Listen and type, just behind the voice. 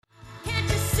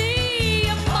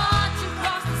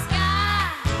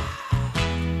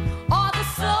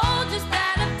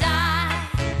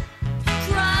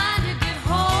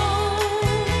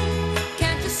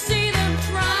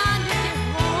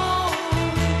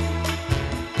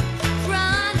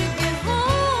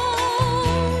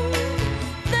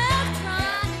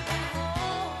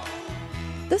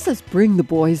is Bring the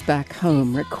Boys Back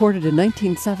Home, recorded in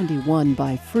 1971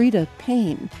 by Freda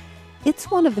Payne.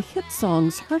 It's one of the hit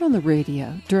songs heard on the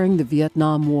radio during the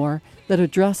Vietnam War that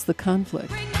addressed the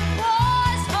conflict.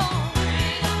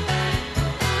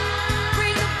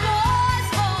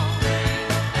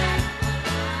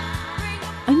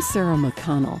 I'm Sarah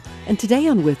McConnell, and today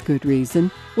on With Good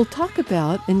Reason, we'll talk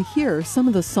about and hear some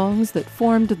of the songs that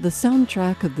formed the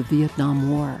soundtrack of the Vietnam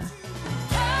War.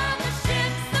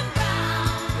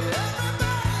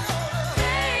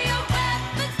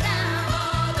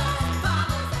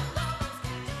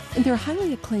 In their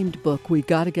highly acclaimed book, We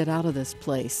Gotta Get Out of This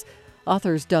Place,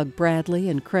 authors Doug Bradley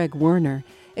and Craig Werner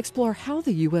explore how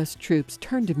the U.S. troops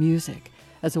turned to music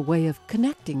as a way of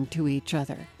connecting to each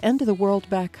other and to the world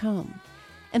back home,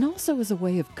 and also as a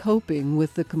way of coping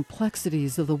with the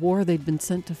complexities of the war they'd been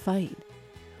sent to fight.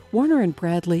 Werner and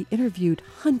Bradley interviewed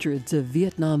hundreds of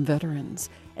Vietnam veterans,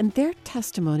 and their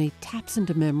testimony taps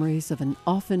into memories of an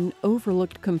often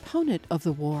overlooked component of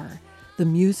the war, the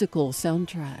musical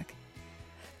soundtrack.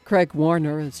 Craig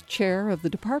Werner is chair of the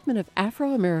Department of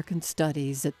Afro-American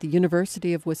Studies at the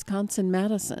University of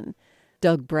Wisconsin-Madison.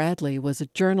 Doug Bradley was a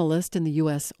journalist in the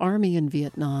U.S. Army in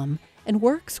Vietnam and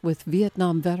works with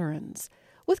Vietnam veterans.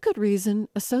 With good reason,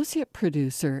 associate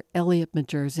producer Elliot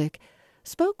Majerzik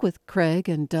spoke with Craig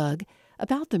and Doug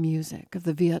about the music of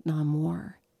the Vietnam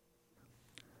War.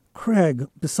 Craig,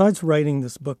 besides writing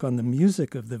this book on the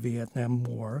music of the Vietnam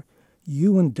War,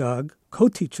 you and Doug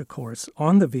co-teach a course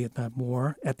on the Vietnam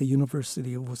War at the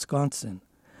University of Wisconsin.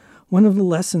 One of the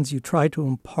lessons you try to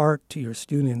impart to your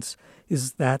students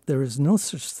is that there is no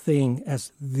such thing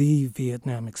as the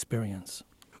Vietnam experience.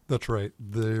 That's right.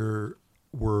 There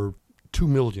were 2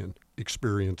 million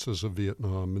experiences of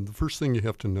Vietnam. And the first thing you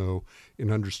have to know in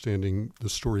understanding the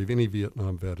story of any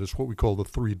Vietnam vet is what we call the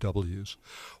 3 Ws.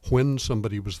 When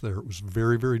somebody was there, it was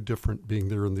very, very different being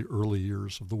there in the early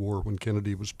years of the war when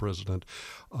Kennedy was president,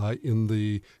 in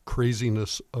the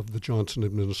craziness of the Johnson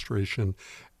administration,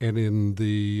 and in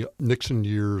the Nixon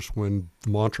years when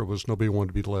the mantra was nobody wanted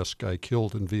to be the last guy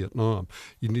killed in Vietnam.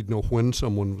 You need to know when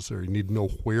someone was there. You need to know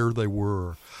where they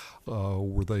were.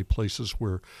 Were they places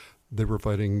where they were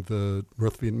fighting the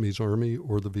North Vietnamese Army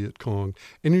or the Viet Cong?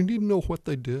 And you need to know what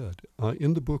they did.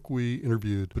 In the book, we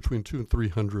interviewed between 200 and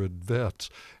 300 vets,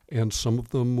 and some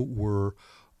of them were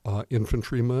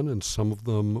infantrymen, and some of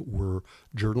them were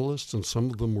journalists, and some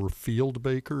of them were field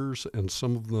bakers, and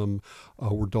some of them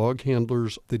were dog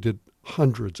handlers. They did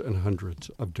hundreds and hundreds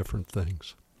of different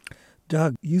things.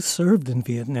 Doug, you served in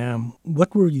Vietnam.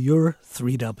 What were your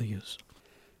 3 Ws?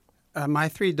 My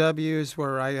 3 Ws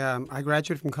were I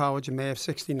graduated from college in May of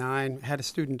 '69, had a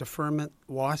student deferment,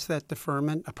 lost that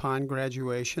deferment upon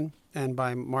graduation, and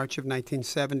by March of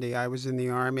 1970, I was in the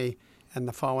Army, and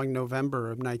the following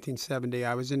November of 1970,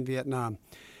 I was in Vietnam.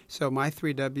 So my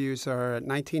 3 Ws are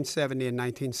 1970 and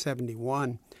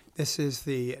 1971. This is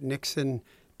the Nixon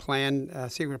plan,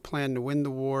 secret plan to win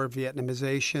the war,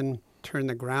 Vietnamization, turn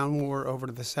the ground war over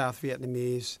to the South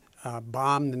Vietnamese,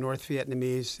 bomb the North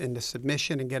Vietnamese into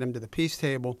submission and get them to the peace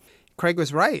table. Craig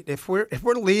was right. If we're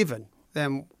leaving,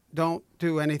 then don't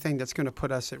do anything that's going to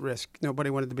put us at risk.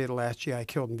 Nobody wanted to be the last GI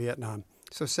killed in Vietnam.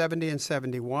 So 70 and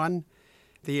 71,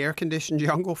 the air-conditioned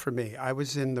jungle for me. I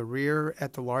was in the rear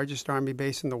at the largest Army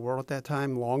base in the world at that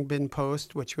time, Long Binh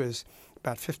Post, which was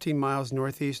about 15 miles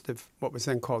northeast of what was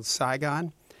then called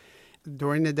Saigon.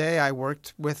 During the day, I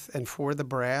worked with and for the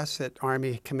brass at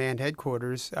Army Command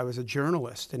Headquarters. I was a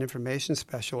journalist, an information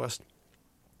specialist.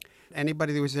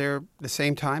 Anybody that was there the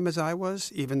same time as I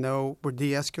was, even though we're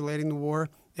de-escalating the war,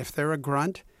 if they're a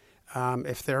grunt,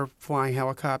 if they're flying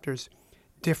helicopters,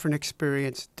 different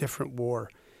experience, different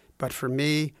war. But for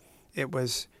me, it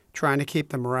was trying to keep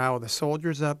the morale of the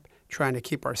soldiers up, trying to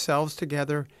keep ourselves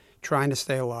together, trying to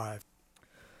stay alive.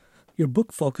 Your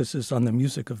book focuses on the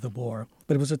music of the war,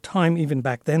 but it was a time even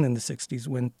back then in the 60s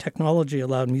when technology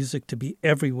allowed music to be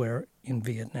everywhere in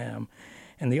Vietnam,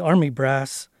 and the Army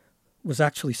brass was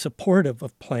actually supportive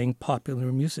of playing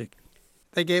popular music.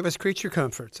 They gave us creature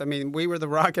comforts. I mean, we were the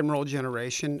rock and roll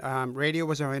generation. Radio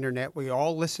was our internet. We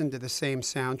all listened to the same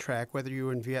soundtrack, whether you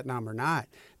were in Vietnam or not.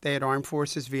 They had Armed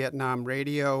Forces Vietnam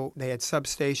radio. They had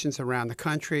substations around the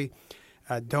country.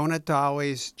 Donut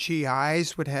Dollies,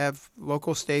 GIs would have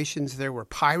local stations. There were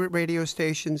pirate radio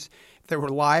stations. There were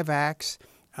live acts.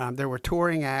 There were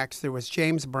touring acts. There was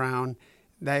James Brown.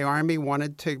 The Army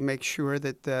wanted to make sure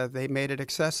that they made it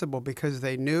accessible because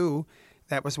they knew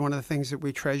that was one of the things that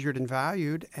we treasured and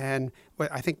valued. And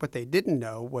I think what they didn't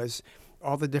know was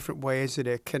all the different ways that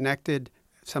it connected,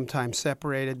 sometimes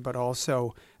separated, but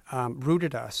also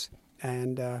rooted us.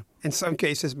 and in some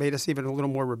cases made us even a little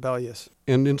more rebellious.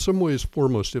 And in some ways,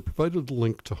 foremost, it provided a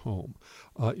link to home.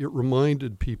 It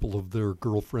reminded people of their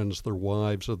girlfriends, their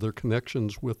wives, of their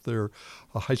connections with their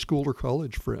high school or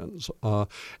college friends.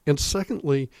 And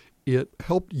secondly, it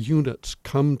helped units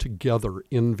come together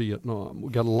in Vietnam.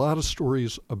 We got a lot of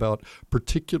stories about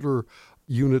particular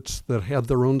units that had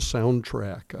their own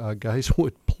soundtrack. Guys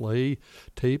would play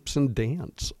tapes and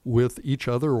dance with each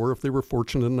other, or if they were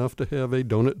fortunate enough to have a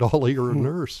donut dolly or a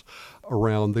nurse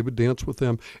around, they would dance with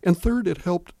them. And third, it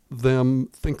helped them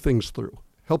think things through,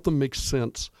 helped them make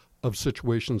sense of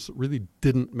situations that really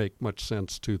didn't make much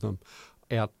sense to them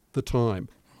at the time.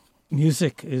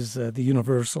 Music is the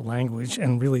universal language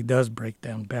and really does break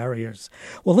down barriers.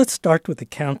 Well, let's start with the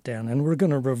countdown, and we're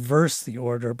going to reverse the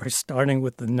order by starting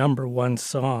with the number one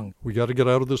song. We Got to Get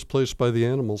Out of This Place by the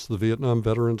Animals, the Vietnam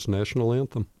Veterans' national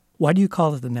anthem. Why do you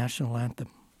call it the national anthem?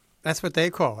 That's what they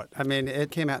call it. I mean, it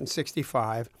came out in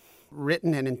 1965,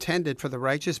 written and intended for the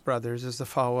Righteous Brothers as the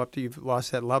follow-up to You've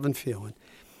Lost That Lovin' Feelin'.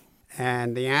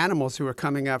 And the Animals, who are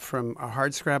coming up from a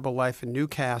hardscrabble life in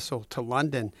Newcastle to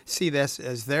London, see this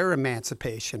as their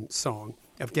emancipation song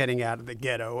of getting out of the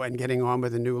ghetto and getting on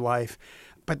with a new life.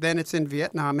 But then it's in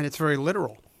Vietnam, and it's very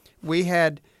literal. We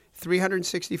had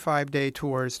 365-day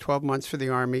tours, 12 months for the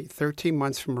Army, 13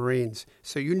 months for Marines.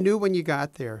 So you knew when you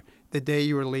got there, the day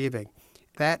you were leaving.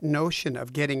 That notion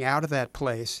of getting out of that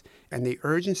place and the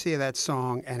urgency of that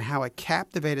song and how it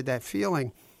captivated that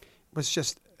feeling was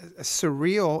just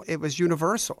surreal. It was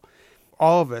universal.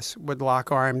 All of us would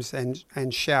lock arms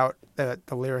and shout the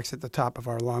lyrics at the top of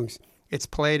our lungs. It's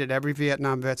played at every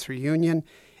Vietnam Vets reunion.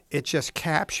 It just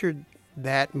captured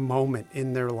that moment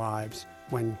in their lives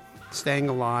when staying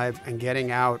alive and getting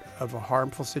out of a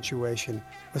harmful situation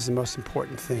was the most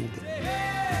important thing.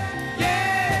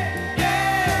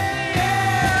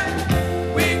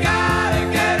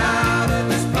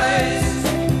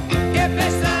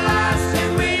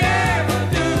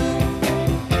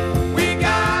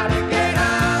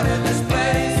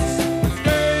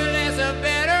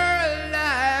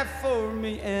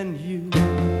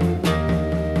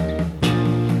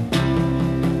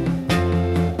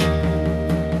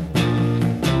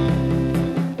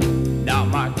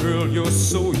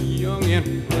 So young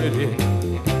and pretty,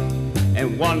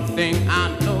 and one thing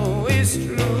I know is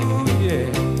true, yeah,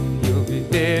 you'll be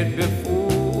dead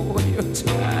before your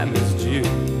time is due.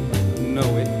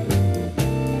 Know it.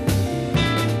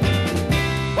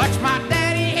 Watch my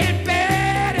daddy in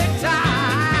bed at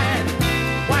time.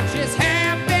 Watch his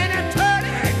hair been a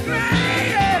turning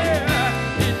gray.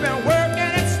 Yeah. He's been working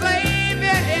and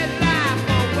slaving his life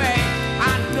away. I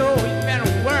know he's been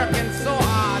working so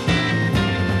hard.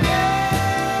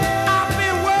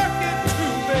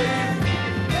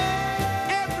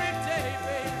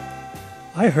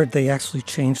 I heard they actually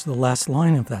changed the last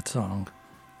line of that song.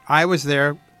 I was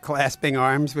there clasping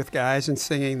arms with guys and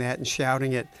singing that and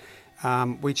shouting it.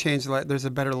 We changed There's a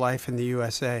Better Life in the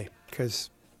USA, because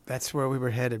that's where we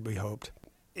were headed, we hoped.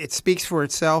 It speaks for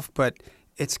itself, but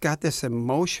it's got this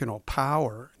emotional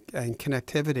power and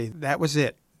connectivity. That was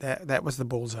it. That was the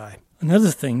bullseye. Another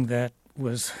thing that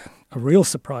was a real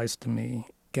surprise to me,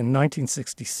 in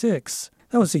 1966,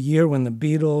 that was a year when the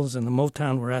Beatles and the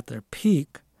Motown were at their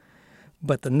peak.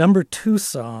 But the number 2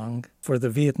 song for the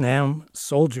Vietnam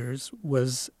soldiers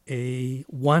was a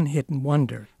one-hit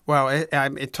wonder. Well,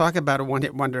 talk about a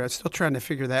one-hit wonder. I'm still trying to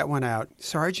figure that one out.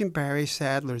 Sergeant Barry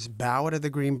Sadler's Ballad of the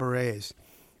Green Berets.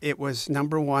 It was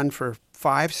number 1 for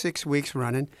 5-6 weeks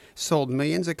running, sold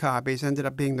millions of copies, ended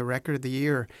up being the record of the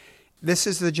year. This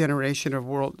is the generation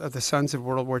of the sons of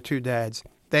World War II dads.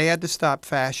 They had to stop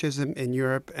fascism in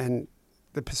Europe and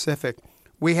the Pacific.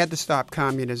 We had to stop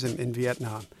communism in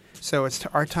Vietnam. So it's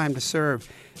our time to serve.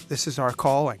 This is our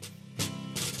calling.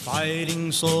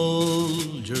 Fighting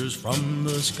soldiers from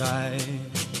the sky,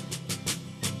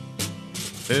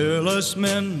 fearless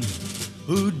men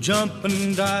who jump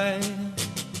and die,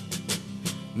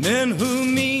 men who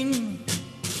mean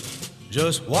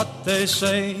just what they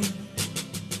say,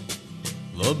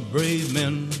 the brave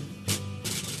men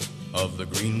of the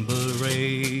Green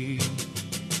Beret.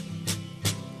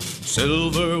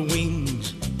 Silver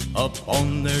wings up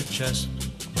on their chest,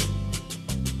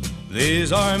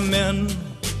 these are men,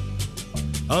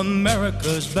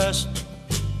 America's best.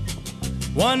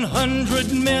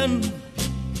 100 men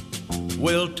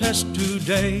will test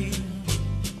today,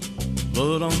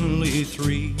 but only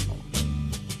 3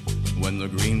 when the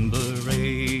Green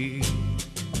Beret.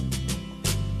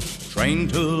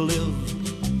 Trained to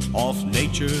live off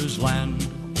nature's land,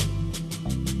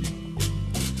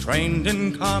 trained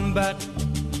in combat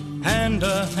hand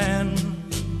to hand,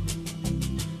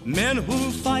 Men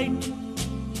who fight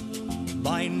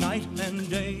by night and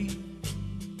day.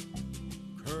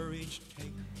 Courage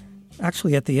take.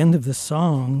 Actually, at the end of the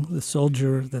song, the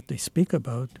soldier that they speak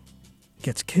about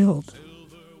gets killed.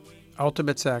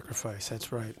 Ultimate sacrifice,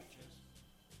 that's right.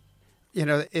 You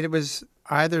know, it was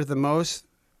either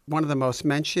one of the most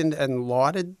mentioned and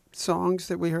lauded songs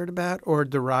that we heard about or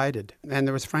derided. And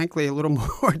there was, frankly, a little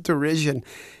more derision.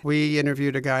 We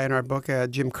interviewed a guy in our book,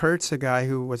 Jim Kurtz, a guy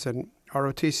who was an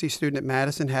ROTC student at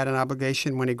Madison, had an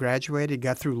obligation when he graduated. He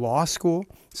got through law school.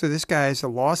 So this guy is a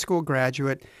law school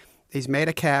graduate. He's made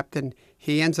a captain.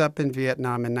 He ends up in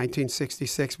Vietnam in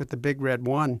 1966 with the Big Red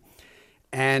One.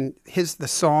 And the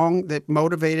song that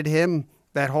motivated him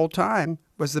that whole time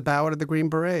was the Ballad of the Green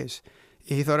Berets.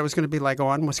 He thought it was going to be like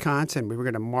On Wisconsin. We were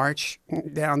going to march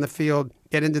down the field,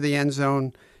 get into the end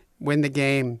zone, win the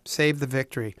game, save the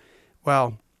victory.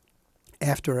 Well,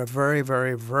 after a very,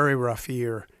 very, very rough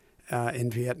year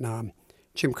in Vietnam,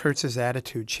 Jim Kurtz's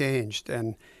attitude changed.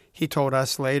 And he told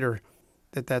us later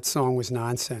that song was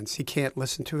nonsense. He can't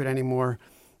listen to it anymore.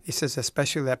 He says,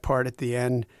 especially that part at the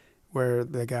end where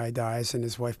the guy dies and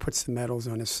his wife puts the medals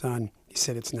on his son. He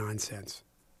said it's nonsense.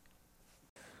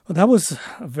 Well, that was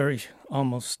a very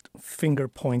almost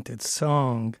finger-pointed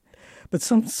song, but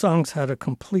some songs had a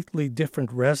completely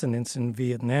different resonance in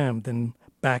Vietnam than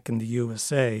back in the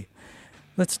USA.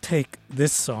 Let's take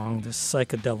this song, this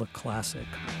psychedelic classic.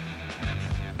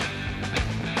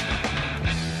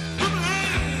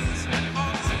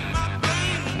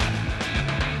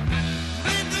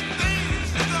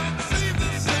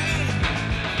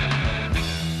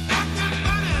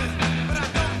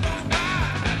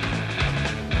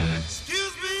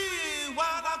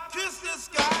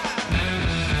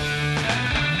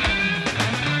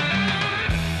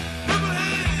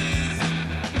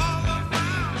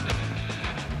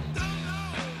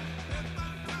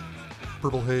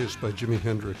 Purple Haze by Jimi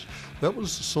Hendrix. That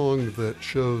was a song that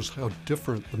shows how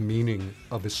different the meaning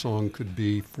of a song could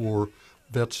be for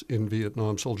vets in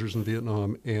Vietnam, soldiers in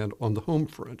Vietnam, and on the home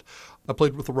front. I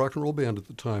played with a rock and roll band at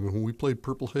the time, and when we played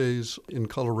Purple Haze in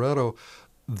Colorado,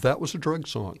 that was a drug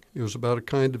song. It was about a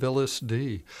kind of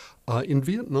LSD. In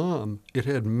Vietnam, it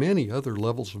had many other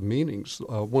levels of meanings.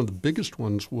 One of the biggest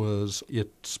ones was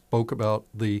it spoke about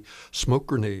the smoke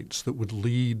grenades that would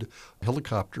lead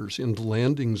helicopters into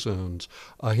landing zones.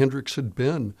 Hendrix had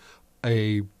been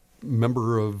a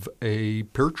member of a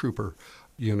paratrooper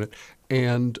unit,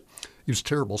 and he was a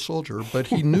terrible soldier, but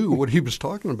he knew what he was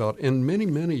talking about. And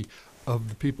many of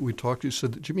the people we talked to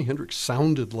said that Jimi Hendrix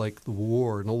sounded like the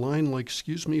war, and a line like,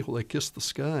 "Excuse me while I kiss the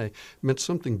sky," meant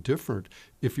something different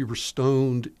if you were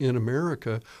stoned in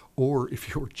America or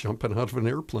if you were jumping out of an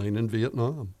airplane in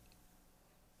Vietnam.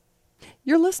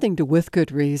 You're listening to With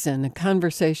Good Reason, a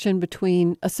conversation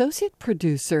between associate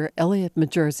producer Elliot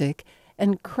Majerzik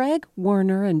and Craig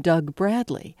Werner and Doug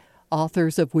Bradley,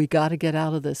 authors of We Gotta Get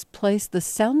Out of This Place, the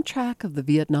soundtrack of the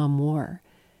Vietnam War.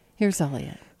 Here's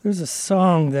Elliot. There's a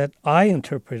song that I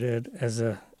interpreted as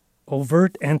a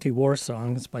overt anti-war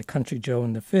song. It's by Country Joe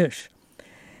and the Fish.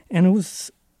 And it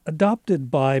was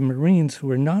adopted by Marines who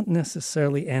were not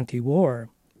necessarily anti-war.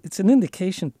 It's an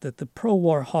indication that the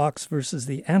pro-war hawks versus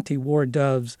the anti-war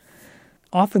doves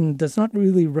often does not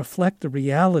really reflect the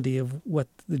reality of what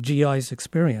the GIs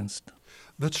experienced.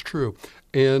 That's true.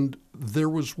 And there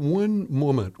was one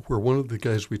moment where one of the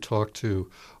guys we talked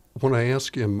to, when I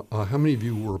asked him, how many of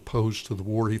you were opposed to the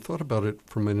war, he thought about it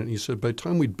for a minute, and he said, by the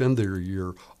time we'd been there a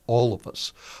year, all of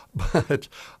us. But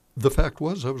the fact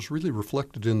was, I was really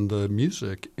reflected in the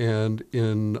music and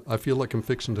in I Feel Like I'm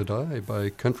Fixin' to Die by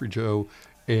Country Joe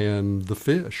and the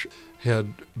Fish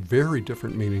had very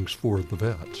different meanings for the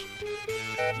vets.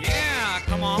 Yeah,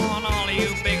 come on, all of you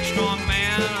big strong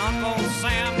men. Uncle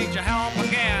Sam needs your help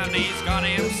again. He's got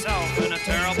himself in a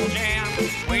terrible jam.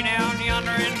 Way down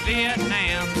yonder in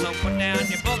Vietnam. So put down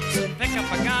your books and pick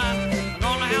up a gun. We're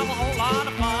gonna have a whole lot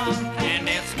of fun. And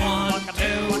it's 1,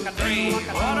 2, 3.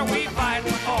 What are we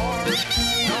fighting for?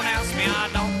 Don't ask me, I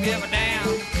don't give a damn.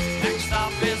 Next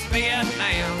stop is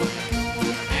Vietnam.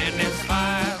 And it's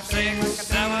 5, 6,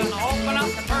 7. Open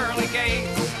up the pearly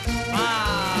gates.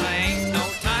 Ain't no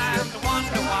time to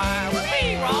wonder why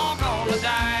we were all gonna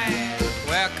die.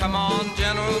 Well, come on,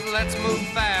 generals, let's move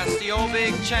fast. The old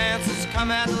big chance has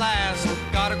come at last.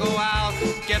 Gotta go out,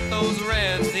 get those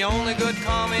reds. The only good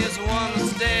commie is the one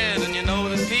that's dead. And you know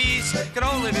that peace can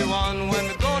only be won when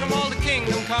we're going to all the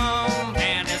kingdom come.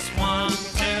 And it's 1,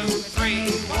 2,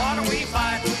 3. What are we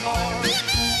fighting for?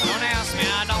 Don't ask me,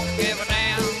 I don't give a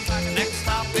damn. Next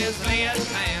stop is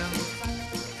Vietnam.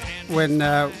 When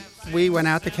We went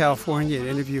out to California to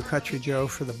interview Country Joe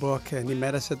for the book, and he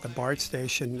met us at the BART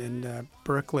station in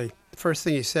Berkeley. The first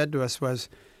thing he said to us was,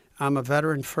 "I'm a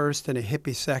veteran first and a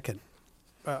hippie second."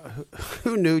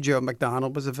 Who knew Joe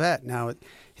McDonald was a vet? Now,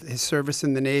 his service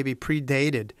in the Navy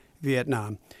predated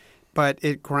Vietnam, but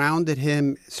it grounded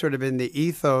him sort of in the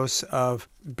ethos of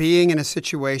being in a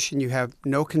situation you have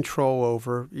no control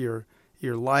over, your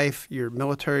life, your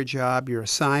military job, your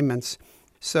assignments.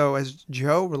 So as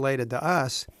Joe related to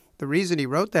us, the reason he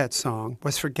wrote that song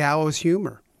was for gallows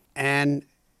humor. And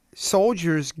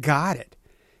soldiers got it.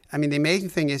 I mean, the amazing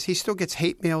thing is he still gets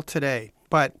hate mail today.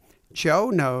 But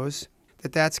Joe knows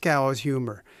that that's gallows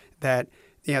humor, that,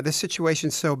 this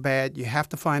situation's so bad, you have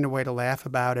to find a way to laugh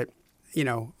about it.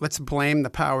 Let's blame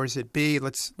the powers that be.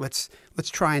 Let's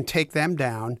try and take them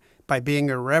down by being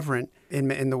irreverent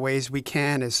in the ways we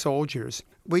can as soldiers.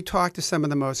 We talked to some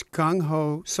of the most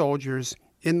gung-ho soldiers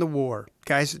in the war,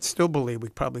 guys that still believe we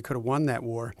probably could have won that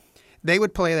war. They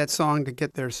would play that song to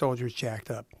get their soldiers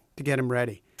jacked up, to get them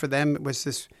ready. For them, it was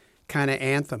this kind of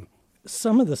anthem.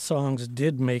 Some of the songs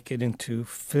did make it into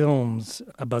films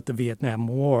about the Vietnam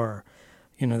War.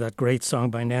 That great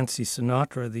song by Nancy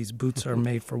Sinatra, "These Boots Are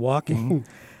Made for Walking."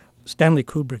 Stanley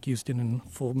Kubrick used it in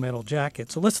Full Metal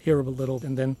Jacket. So let's hear a little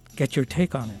and then get your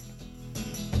take on it.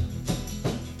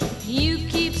 You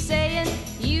keep saying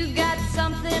you got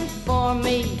something for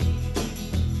me,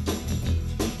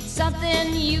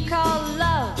 something you call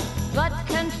love, but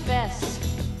confess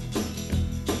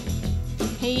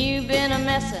you've been a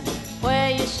messin'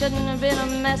 where you shouldn't have been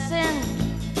a messin',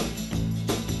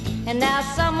 and now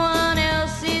someone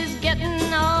else is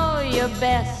getting all your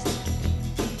best.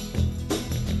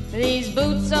 These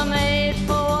boots are made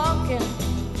for walking,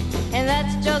 and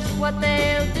that's just what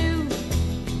they'll do.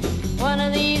 One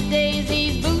of these days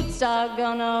these boots are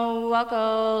gonna walk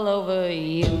all over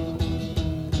you.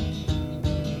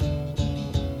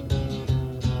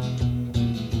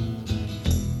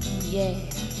 Yeah.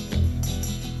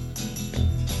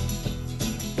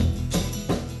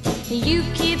 You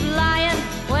keep lying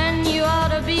when you ought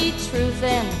to be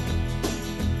truthin',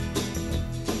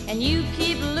 and you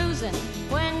keep losing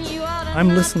when you ought to. I'm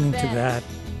not listening to bet. that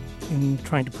and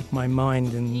trying to put my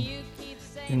mind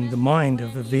in the mind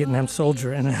of a Vietnam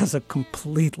soldier, and it has a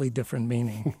completely different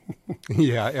meaning.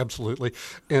 Yeah, absolutely.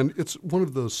 And it's one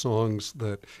of those songs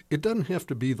that it doesn't have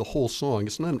to be the whole song.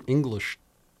 It's not an English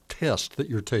test that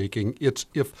you're taking. It's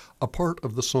if a part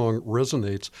of the song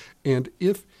resonates, and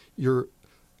if you're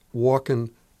walking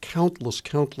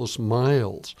countless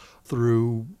miles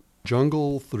through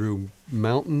jungle, through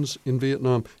mountains in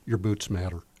Vietnam, your boots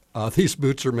matter. These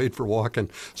boots are made for walking.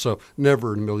 So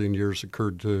never in a million years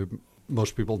occurred to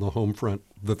most people in the home front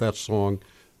that song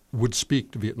would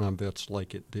speak to Vietnam vets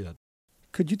like it did.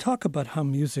 Could you talk about how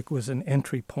music was an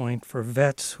entry point for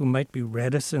vets who might be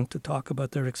reticent to talk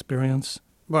about their experience?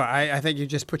 Well, I think you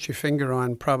just put your finger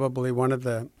on probably one of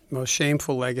the most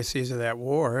shameful legacies of that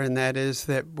war, and that is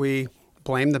that we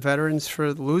blame the veterans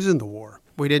for losing the war.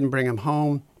 We didn't bring them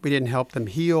home. We didn't help them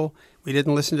heal. We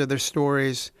didn't listen to their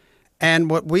stories. And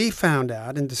what we found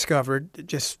out and discovered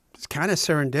just kind of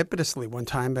serendipitously one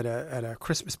time at a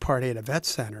Christmas party at a vet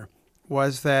center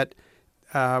was that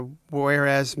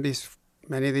whereas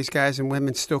many of these guys and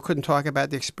women still couldn't talk about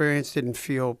the experience, didn't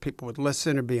feel people would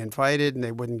listen or be invited, and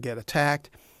they wouldn't get attacked,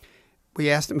 we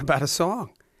asked them about a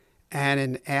song. And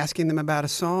in asking them about a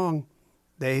song,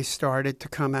 they started to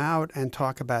come out and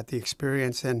talk about the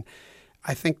experience. And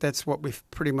I think that's what we're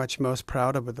pretty much most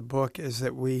proud of with the book, is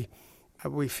that we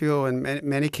feel in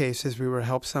many cases we were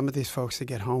help some of these folks to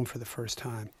get home for the first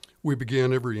time. We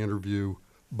began every interview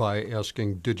by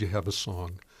asking, did you have a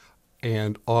song?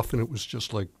 And often it was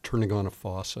just like turning on a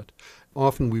faucet.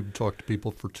 Often we would talk to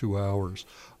people for 2 hours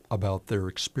about their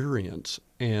experience.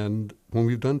 And when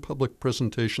we've done public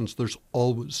presentations, there's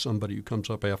always somebody who comes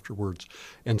up afterwards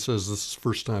and says this is the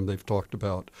first time they've talked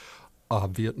about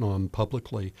Vietnam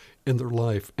publicly in their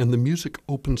life. And the music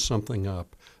opens something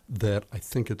up that I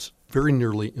think it's very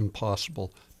nearly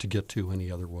impossible to get to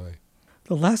any other way.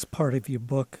 The last part of your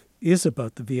book is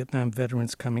about the Vietnam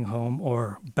veterans coming home,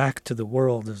 or back to the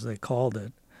world as they called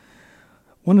it.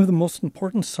 One of the most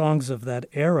important songs of that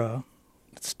era,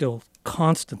 that's still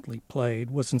constantly played,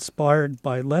 was inspired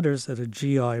by letters that a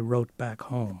GI wrote back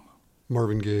home.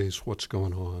 Marvin Gaye's What's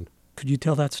Going On. Could you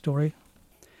tell that story?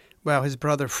 Well, his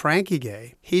brother Frankie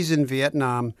Gaye, he's in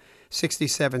Vietnam,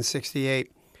 67,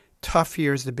 68. Tough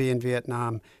years to be in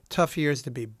Vietnam, tough years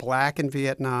to be black in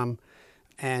Vietnam.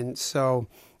 And so,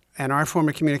 in our form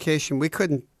of communication, we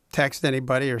couldn't text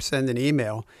anybody or send an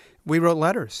email. We wrote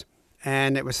letters,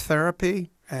 and it was therapy.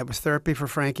 It was therapy for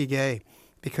Frankie Gaye,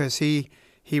 because he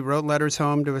He wrote letters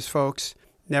home to his folks,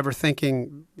 never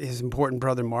thinking his important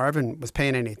brother Marvin was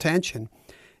paying any attention.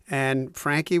 And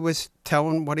Frankie was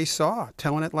telling what he saw,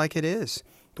 telling it like it is.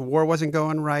 The war wasn't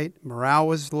going right. Morale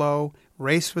was low.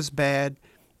 Race was bad.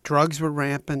 Drugs were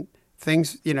rampant.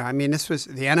 Things,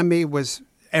 the enemy was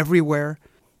everywhere.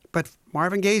 But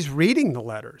Marvin Gaye's reading the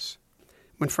letters.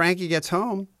 When Frankie gets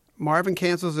home, Marvin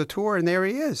cancels the tour, and there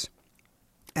he is.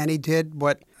 And he did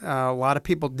what a lot of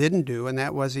people didn't do, and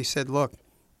that was he said, look,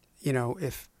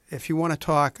 if you want to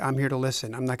talk, I'm here to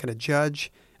listen. I'm not going to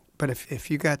judge, but if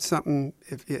you got something,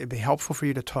 if it'd be helpful for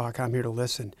you to talk, I'm here to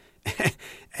listen.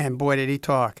 And boy, did he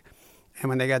talk. And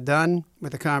when they got done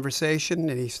with the conversation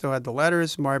and he still had the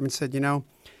letters, Marvin said, I'm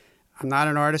not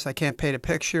an artist. I can't paint a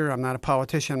picture. I'm not a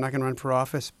politician. I'm not going to run for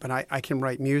office, but I can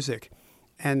write music.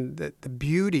 And the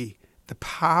beauty, the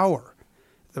power,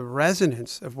 the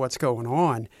resonance of what's going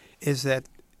on is that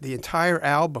the entire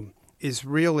album is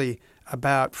really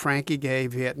about Frankie Gaye,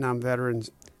 Vietnam veteran's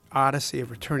odyssey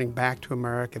of returning back to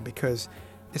America, because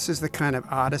this is the kind of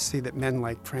odyssey that men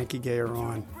like Frankie Gaye are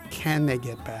on. Can they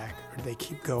get back, or do they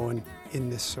keep going in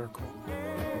this circle?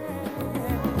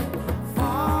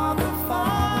 Father,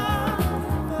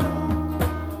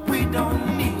 we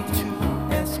don't need to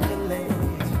escalate.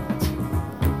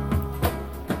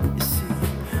 You see,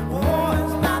 war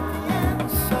is not the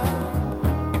answer,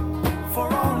 for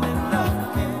only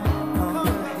love can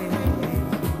conquer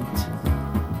hate.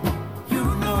 You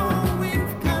know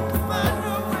we've got to find a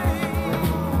way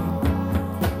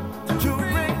to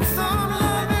bring some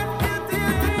love and get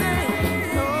there today.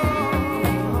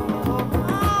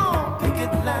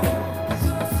 Picket lines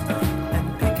and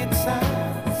picket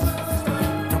signs.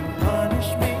 Don't punish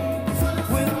me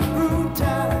with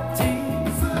brutality.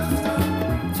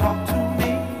 Talk to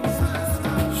me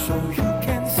so you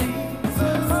can see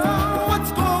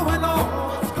what's going on.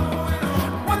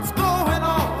 What's going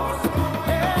on?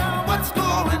 Yeah, what's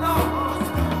going on?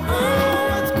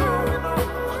 What's going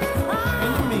on?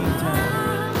 In the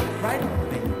meantime, right,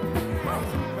 baby.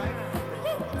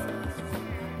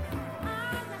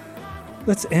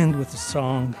 Let's end with a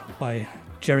song by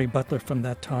Jerry Butler from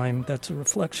that time that's a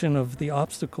reflection of the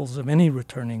obstacles of any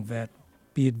returning vet,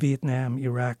 be it Vietnam,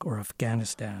 Iraq, or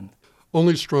Afghanistan.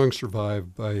 Only Strong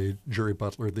Survive by Jerry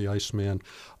Butler, the Iceman,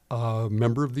 a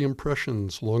member of the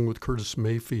Impressions, along with Curtis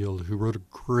Mayfield, who wrote a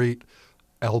great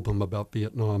album about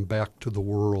Vietnam, Back to the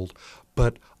World.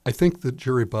 But I think that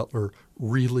Jerry Butler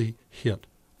really hit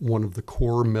one of the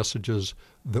core messages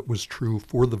that was true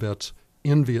for the vets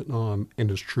in Vietnam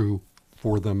and is true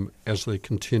for them as they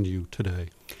continue today.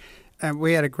 And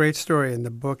we had a great story in the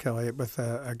book, Elliot, with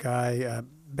a guy,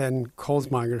 Ben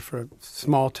Colesmonger, for a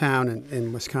small town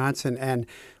in Wisconsin. And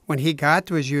when he got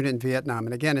to his unit in Vietnam,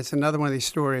 and again, it's another one of these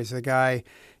stories, the guy,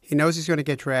 he knows he's going to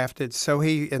get drafted, so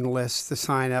he enlists to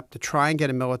sign up to try and get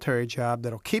a military job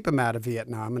that'll keep him out of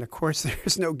Vietnam. And of course,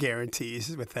 there's no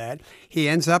guarantees with that. He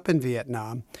ends up in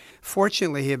Vietnam.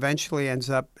 Fortunately, he eventually ends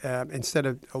up, instead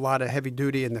of a lot of heavy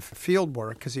duty in the field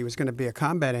work, because he was going to be a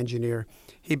combat engineer,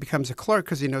 he becomes a clerk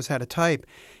because he knows how to type.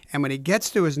 And when he gets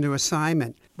to his new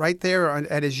assignment, right there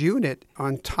at his unit,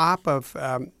 on top of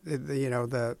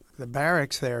the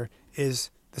barracks there,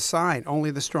 is the sign, "Only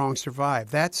the strong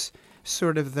survive." That's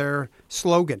sort of their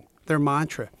slogan, their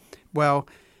mantra. Well,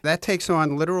 that takes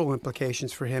on literal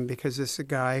implications for him, because this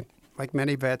guy, like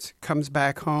many vets, comes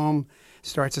back home,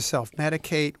 starts to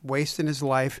self-medicate, wasting his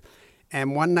life.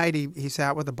 And one night he's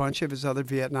out with a bunch of his other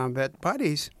Vietnam vet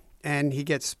buddies, and he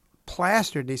gets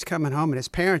plastered, and he's coming home, and his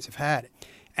parents have had it.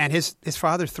 And his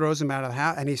father throws him out of the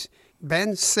house, and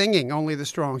Ben's singing "Only the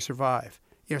Strong Survive,"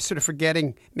 sort of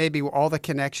forgetting maybe all the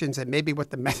connections and maybe what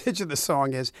the message of the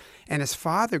song is. And his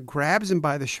father grabs him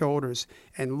by the shoulders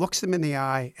and looks him in the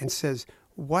eye and says,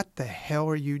 "What the hell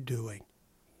are you doing?"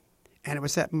 And it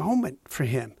was that moment for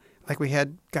him. Like we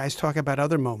had guys talk about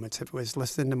other moments, if it was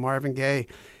listening to Marvin Gaye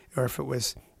or if it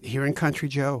was hearing Country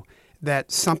Joe,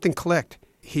 that something clicked.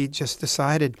 He just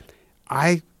decided,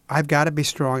 I've got to be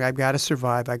strong. I've got to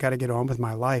survive. I've got to get on with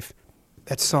my life.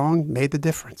 That song made the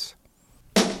difference.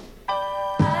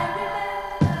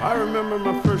 I remember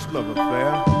my first love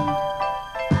affair.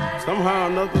 Somehow or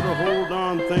another, the whole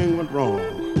darn thing went wrong.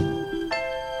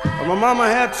 But my mama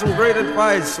had some great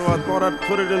advice, so I thought I'd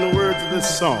put it in the words of this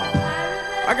song.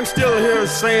 I can still hear her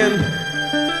saying,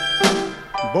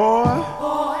 "Boy,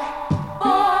 boy,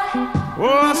 boy,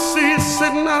 oh, I see you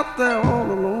sitting out there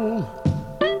all alone,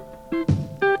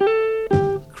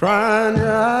 crying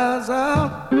your eyes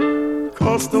out,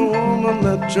 'cause the woman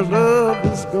that you love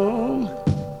is gone.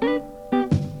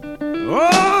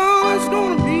 Oh, there's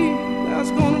gonna be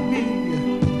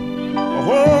a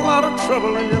whole lot of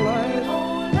trouble in your life.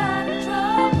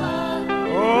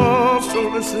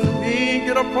 listen to me,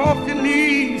 get up off your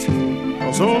knees,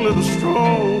 'cause only the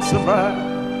strong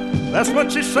survive. That's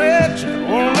what she said,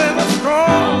 only the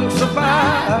strong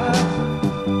survive.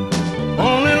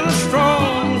 Only the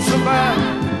strong survive.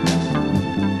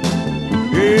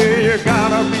 Yeah, you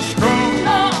gotta be strong.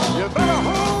 You better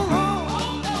hold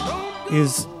on.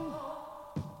 Is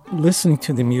listening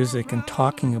to the music and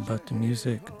talking about the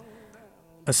music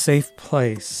a safe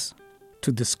place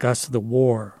to discuss the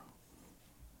war?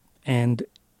 And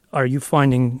are you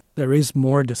finding there is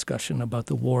more discussion about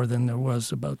the war than there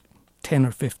was about 10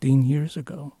 or 15 years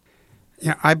ago?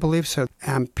 Yeah, I believe so.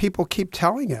 People keep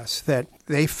telling us that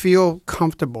they feel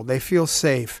comfortable, they feel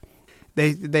safe,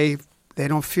 they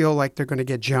don't feel like they're going to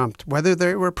get jumped, whether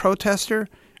they were a protester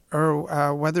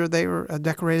or whether they were a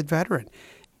decorated veteran.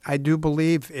 I do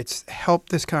believe it's helped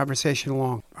this conversation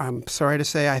along. I'm sorry to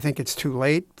say I think it's too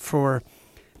late for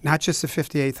not just the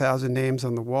 58,000 names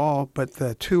on the wall, but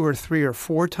the 2 or 3 or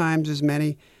 4 times as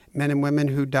many men and women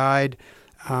who died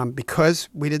because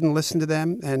we didn't listen to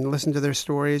them and listen to their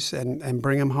stories and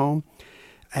bring them home.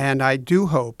 And I do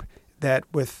hope that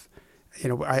with,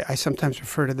 I sometimes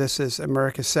refer to this as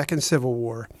America's second Civil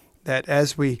War, that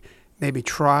as we maybe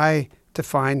try to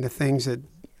find the things that,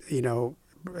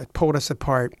 pulled us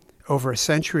apart over a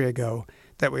century ago,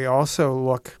 that we also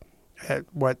look at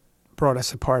what brought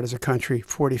us apart as a country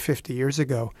 40, 50 years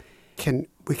ago.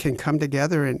 We can come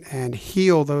together and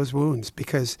heal those wounds,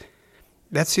 because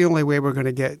that's the only way we're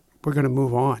going to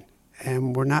move on.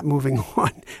 And we're not moving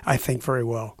on, I think, very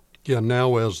well. Yeah,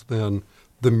 now as then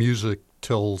the music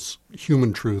tells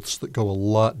human truths that go a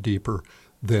lot deeper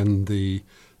than the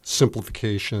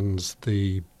simplifications,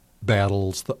 the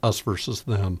battles, the us versus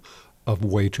them of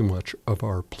way too much of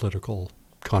our political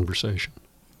conversation.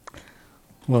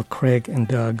 Well, Craig and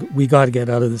Doug, We Got to Get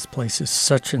Out of This Place is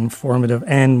such an informative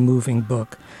and moving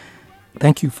book.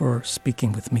 Thank you for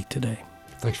speaking with me today.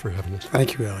 Thanks for having us.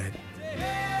 Thank you, Elliot.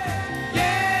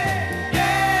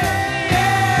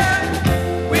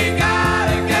 We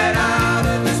gotta get out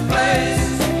of this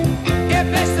place. If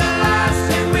it's the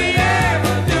last thing we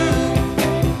ever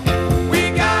do,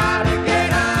 we gotta get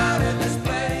out of this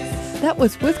place. That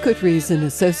was With Good Reason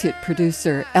associate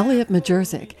producer Elliot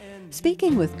Majerzik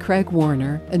speaking with Craig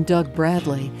Warner and Doug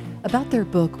Bradley about their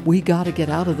book, We Gotta Get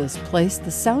Out of This Place,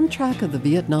 the soundtrack of the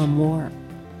Vietnam War.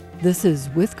 This is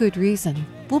With Good Reason.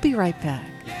 We'll be right back.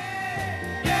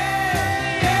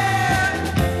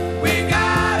 We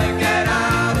gotta get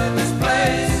out of this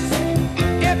place.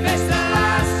 If it's the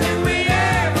last thing we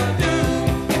ever do,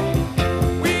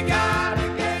 we gotta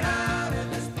get out of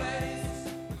this place.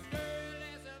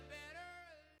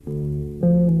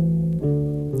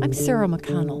 I'm Sarah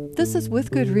McConnell. This is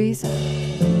With Good Reason.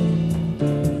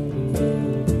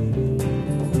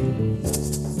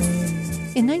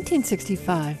 In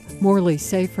 1965, Morley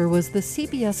Safer was the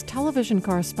CBS television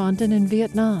correspondent in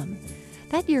Vietnam.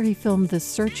 That year he filmed the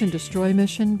search and destroy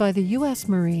mission by the U.S.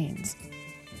 Marines.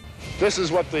 This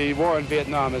is what the war in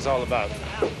Vietnam is all about.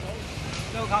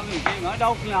 The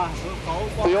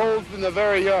old and the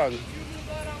very young.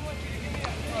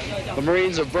 The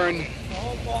Marines have burned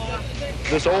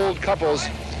this old couple's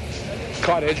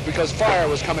cottage because fire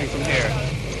was coming from here.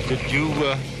 Did you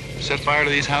set fire to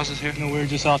these houses here? No, we were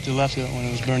just off to the left of it when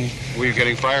it was burning. Were you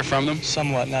getting fire from them?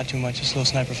 Somewhat, not too much, just a little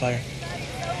sniper fire.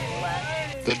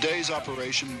 The day's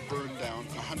operation burned down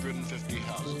 150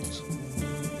 houses.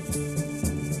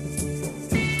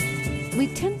 We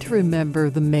tend to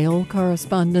remember the male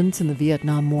correspondents in the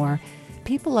Vietnam War,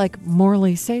 people like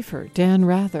Morley Safer, Dan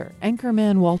Rather,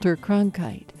 anchorman Walter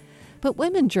Cronkite. But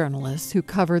women journalists who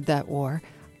covered that war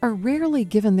are rarely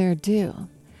given their due.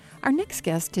 Our next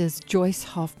guest is Joyce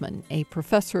Hoffman, a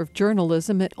professor of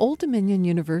journalism at Old Dominion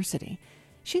University.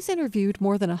 She's interviewed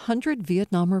more than 100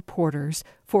 Vietnam reporters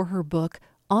for her book,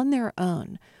 On Their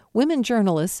Own, Women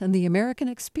Journalists and the American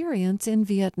Experience in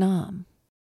Vietnam.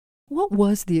 What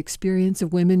was the experience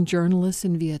of women journalists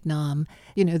in Vietnam?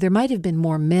 There might have been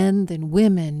more men than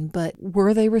women, but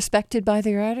were they respected by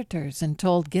their editors and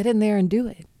told, get in there and do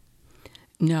it?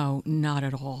 No, not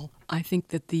at all. I think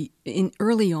that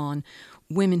early on,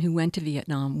 women who went to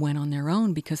Vietnam went on their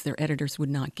own because their editors would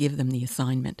not give them the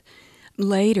assignment.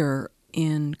 Later,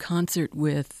 in concert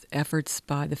with efforts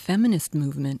by the feminist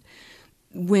movement,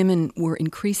 women were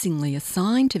increasingly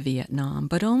assigned to Vietnam,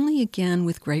 but only again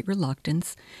with great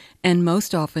reluctance, and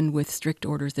most often with strict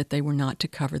orders that they were not to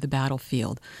cover the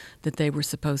battlefield, that they were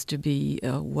supposed to be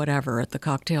at the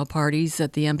cocktail parties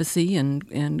at the embassy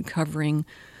and covering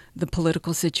the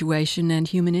political situation and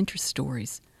human interest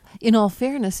stories. In all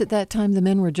fairness, at that time, the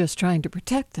men were just trying to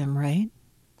protect them, right?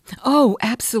 Oh,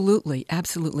 absolutely,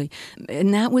 absolutely.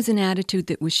 And that was an attitude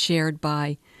that was shared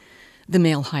by the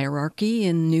male hierarchy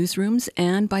in newsrooms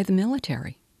and by the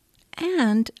military.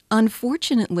 And,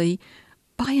 unfortunately,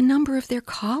 by a number of their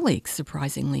colleagues,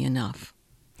 surprisingly enough.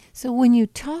 So when you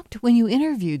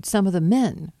interviewed some of the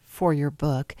men for your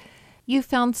book, you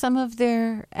found some of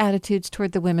their attitudes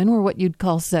toward the women were what you'd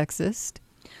call sexist?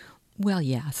 Well,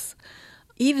 yes.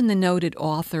 Even the noted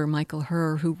author Michael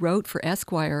Herr, who wrote for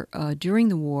Esquire during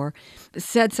the war,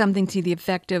 said something to the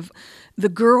effect of, the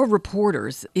girl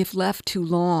reporters, if left too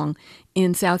long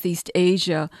in Southeast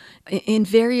Asia,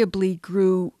 invariably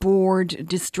grew bored,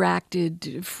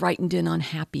 distracted, frightened, and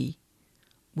unhappy.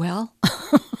 Well,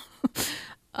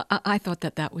 I thought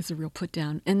that was a real put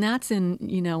down. And that's in,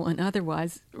 an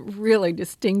otherwise really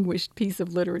distinguished piece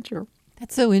of literature.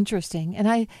 That's so interesting.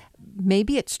 And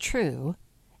maybe it's true.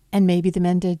 And maybe the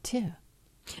men did too.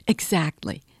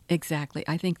 Exactly.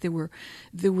 I think there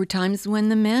were times when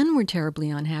the men were terribly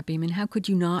unhappy. I mean, how could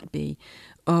you not be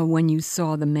when you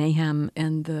saw the mayhem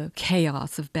and the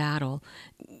chaos of battle?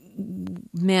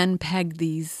 Men pegged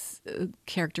these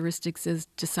characteristics as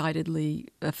decidedly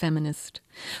feminist.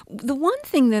 The one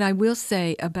thing that I will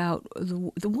say about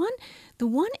the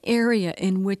one area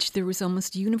in which there was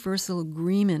almost universal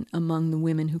agreement among the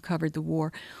women who covered the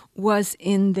war was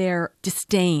in their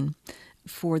disdain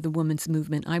for the women's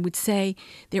movement. I would say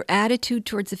their attitude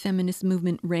towards the feminist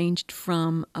movement ranged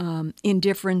from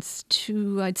indifference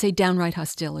to, I'd say, downright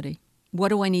hostility. What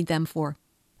do I need them for?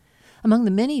 Among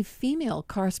the many female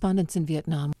correspondents in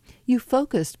Vietnam, you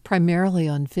focused primarily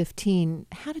on 15.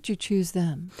 How did you choose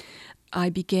them? I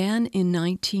began in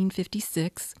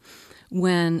 1956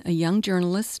 when a young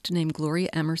journalist named Gloria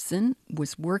Emerson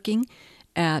was working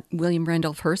at William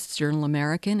Randolph Hearst's Journal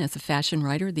American as a fashion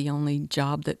writer, the only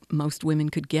job that most women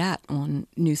could get on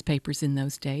newspapers in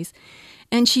those days.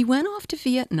 And she went off to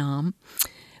Vietnam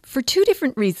for two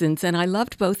different reasons, and I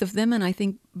loved both of them, and I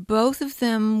think both of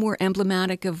them were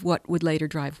emblematic of what would later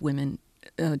drive women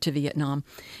to Vietnam.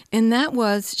 And that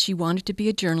was she wanted to be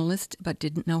a journalist but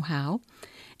didn't know how.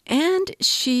 And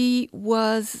she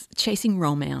was chasing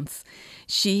romance.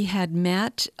 She had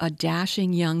met a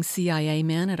dashing young CIA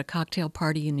man at a cocktail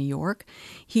party in New York.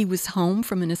 He was home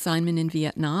from an assignment in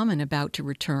Vietnam and about to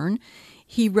return.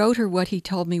 He wrote her what he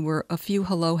told me were a few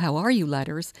hello, how are you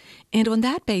letters, and on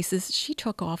that basis, she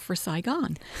took off for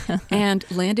Saigon and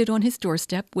landed on his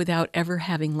doorstep without ever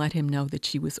having let him know that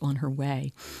she was on her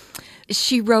way.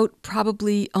 She wrote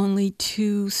probably only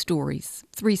 3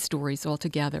 stories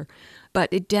altogether, but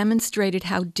it demonstrated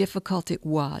how difficult it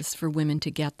was for women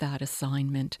to get that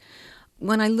assignment.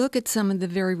 When I look at some of the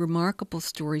very remarkable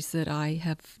stories that I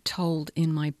have told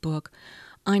in my book,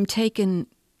 I'm taken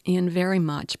in very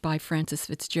much by Frances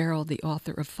Fitzgerald, the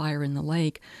author of Fire in the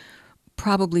Lake,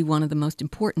 probably one of the most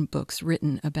important books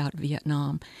written about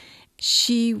Vietnam.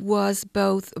 She was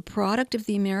both a product of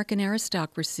the American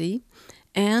aristocracy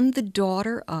and the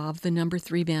daughter of the No.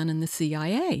 3 man in the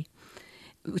CIA.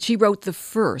 She wrote the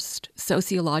first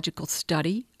sociological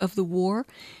study of the war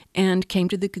and came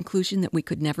to the conclusion that we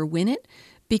could never win it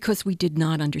because we did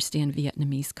not understand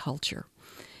Vietnamese culture.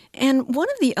 And one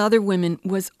of the other women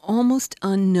was almost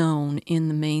unknown in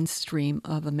the mainstream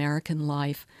of American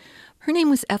life. Her name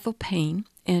was Ethel Payne,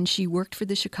 and she worked for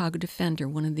the Chicago Defender,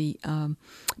 one of the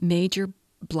major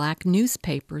black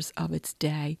newspapers of its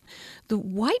day. The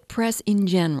white press in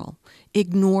general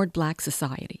ignored black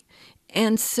society.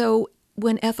 And so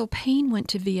when Ethel Payne went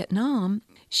to Vietnam,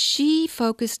 she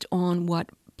focused on what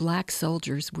black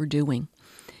soldiers were doing.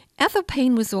 Ethel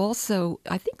Payne was also,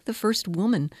 I think, the first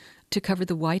woman to cover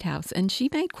the White House, and she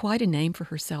made quite a name for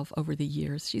herself over the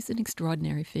years. She's an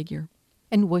extraordinary figure.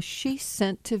 And was she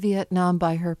sent to Vietnam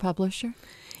by her publisher?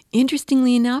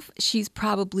 Interestingly enough, she's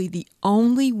probably the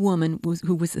only woman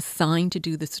who was assigned to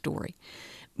do the story.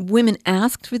 Women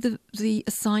asked for the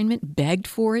assignment, begged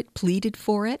for it, pleaded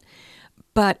for it,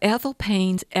 but Ethel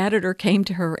Payne's editor came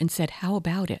to her and said, "How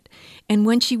about it?" And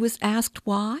when she was asked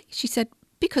why, she said,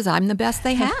 "Because I'm the best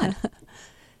they had."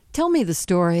 Tell me the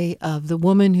story of the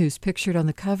woman who's pictured on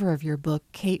the cover of your book,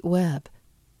 Kate Webb.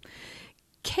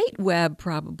 Kate Webb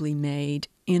probably made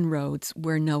inroads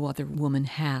where no other woman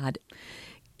had.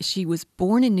 She was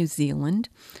born in New Zealand,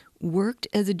 worked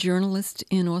as a journalist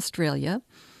in Australia,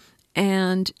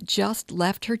 and just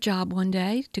left her job one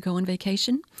day to go on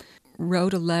vacation,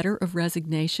 wrote a letter of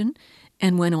resignation,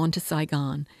 and went on to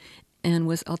Saigon, and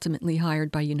was ultimately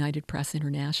hired by United Press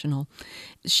International.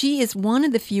 She is one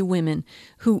of the few women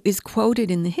who is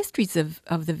quoted in the histories of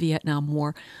the Vietnam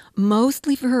War,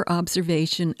 mostly for her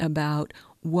observation about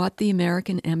what the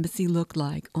American embassy looked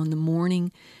like on the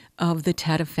morning of the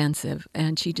Tet Offensive,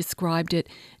 and she described it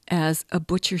as a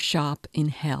butcher shop in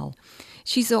hell.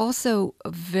 She's also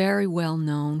very well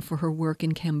known for her work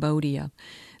in Cambodia.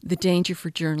 The danger for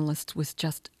journalists was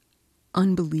just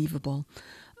unbelievable.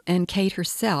 And Kate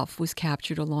herself was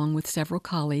captured along with several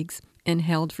colleagues and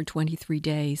held for 23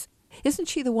 days. Isn't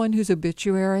she the one whose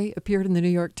obituary appeared in the New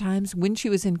York Times when she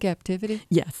was in captivity?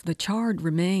 Yes, the charred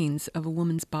remains of a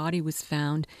woman's body was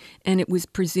found, and it was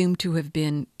presumed to have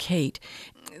been Kate.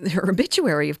 Her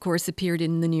obituary, of course, appeared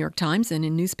in the New York Times and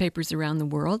in newspapers around the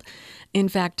world. In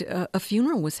fact, a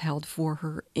funeral was held for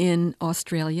her in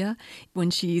Australia. When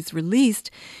she's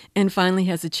released and finally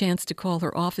has a chance to call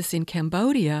her office in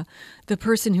Cambodia, the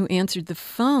person who answered the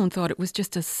phone thought it was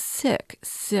just a sick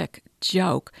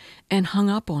joke and hung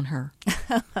up on her.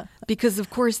 Because, of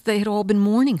course, they had all been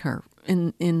mourning her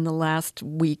in the last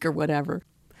week or whatever.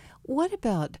 What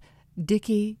about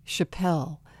Dickie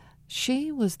Chappelle?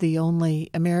 She was the only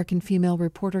American female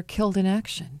reporter killed in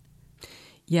action.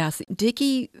 Yes,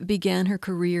 Dickie began her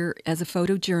career as a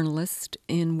photojournalist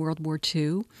in World War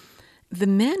II. The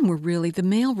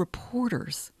male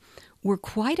reporters were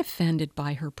quite offended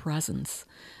by her presence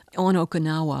on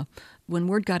Okinawa. When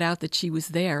word got out that she was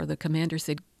there, the commander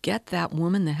said, "Get that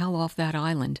woman the hell off that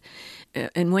island.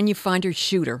 And when you find her,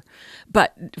 shoot her."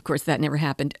 But, of course, that never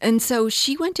happened. And so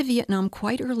she went to Vietnam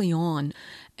quite early on.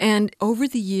 And over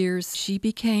the years, she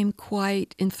became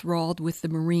quite enthralled with the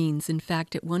Marines. In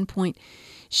fact, at one point,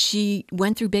 she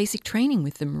went through basic training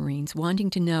with the Marines, wanting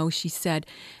to know, she said,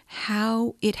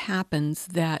 how it happens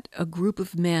that a group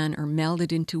of men are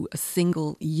melded into a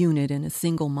single unit and a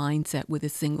single mindset with a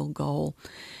single goal,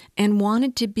 and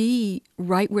wanted to be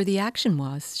right where the action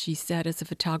was. She said, as a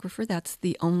photographer, that's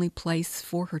the only place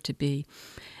for her to be.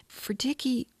 For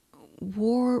Dickie,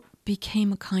 war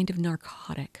became a kind of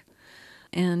narcotic.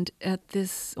 And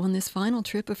on this final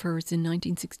trip of hers in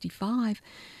 1965,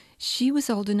 she was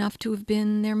old enough to have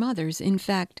been their mothers. In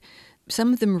fact,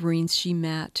 some of the Marines she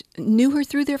met knew her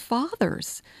through their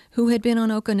fathers, who had been on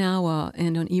Okinawa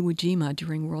and on Iwo Jima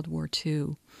during World War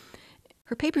II.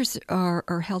 Her papers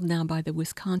are held now by the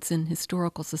Wisconsin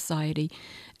Historical Society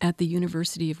at the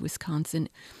University of Wisconsin.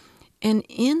 And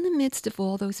in the midst of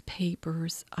all those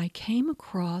papers, I came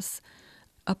across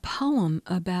a poem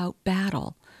about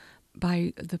battle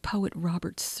by the poet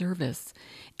Robert Service.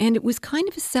 And it was kind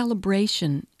of a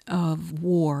celebration of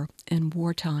war and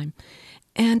wartime.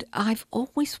 And I've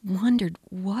always wondered,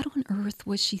 what on earth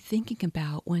was she thinking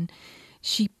about when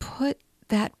she put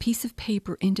that piece of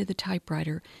paper into the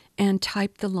typewriter and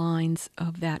typed the lines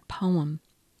of that poem?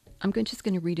 I'm just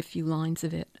going to read a few lines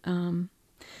of it.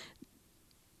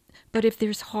 But if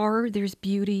there's horror, there's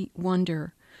beauty,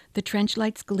 wonder. The trench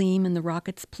lights gleam and the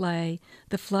rockets play.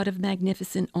 The flood of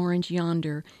magnificent orange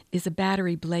yonder is a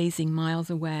battery blazing miles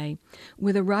away.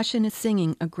 With a rush and a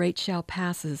singing, a great shell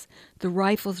passes. The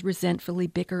rifles resentfully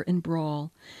bicker and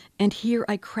brawl. And here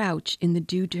I crouch in the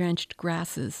dew-drenched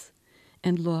grasses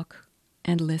and look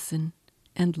and listen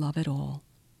and love it all.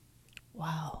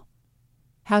 Wow.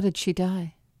 How did she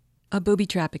die? A booby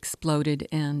trap exploded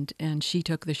and she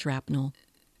took the shrapnel.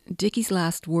 Dickie's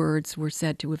last words were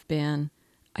said to have been,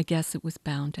 "I guess it was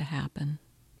bound to happen."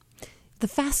 The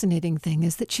fascinating thing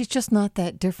is that she's just not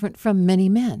that different from many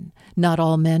men. Not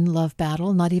all men love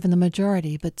battle, not even the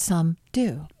majority, but some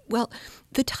do. Well,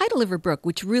 the title of her book,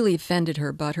 which really offended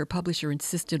her, but her publisher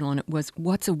insisted on it, was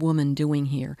What's a Woman Doing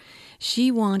Here? She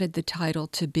wanted the title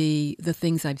to be The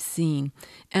Things I've Seen,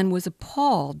 and was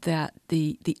appalled that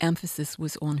the emphasis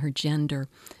was on her gender.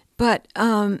 But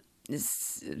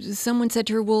someone said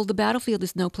to her, well, the battlefield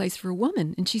is no place for a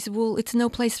woman. And she said, well, it's no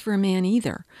place for a man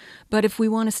either. But if we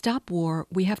want to stop war,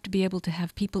 we have to be able to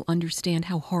have people understand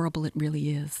how horrible it really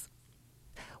is.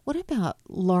 What about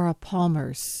Laura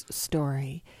Palmer's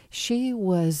story? She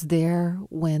was there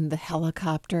when the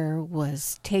helicopter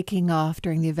was taking off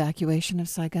during the evacuation of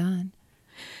Saigon.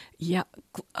 Yeah,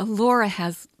 Laura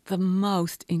has the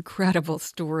most incredible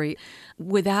story.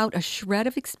 Without a shred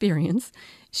of experience,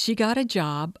 she got a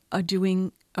job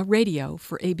doing a radio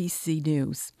for ABC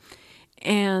News.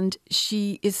 And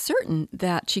she is certain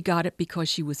that she got it because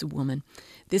she was a woman.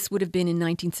 This would have been in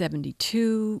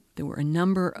 1972. There were a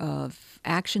number of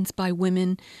actions by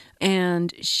women,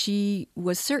 and she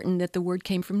was certain that the word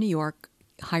came from New York,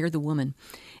 hire the woman.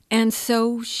 And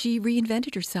so she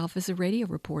reinvented herself as a radio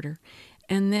reporter.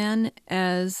 And then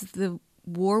as the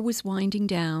war was winding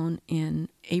down in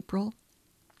April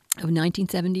of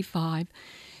 1975,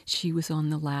 she was on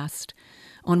the last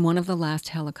on one of the last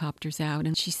helicopters out,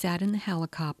 and she sat in the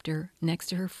helicopter next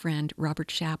to her friend, Robert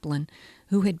Chaplin,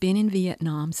 who had been in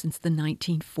Vietnam since the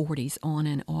 1940s, on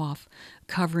and off,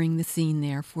 covering the scene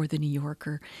there for The New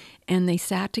Yorker. And they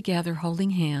sat together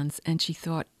holding hands, and she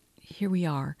thought, here we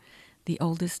are, the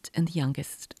oldest and the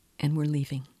youngest, and we're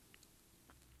leaving.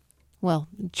 Well,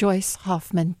 Joyce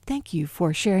Hoffman, thank you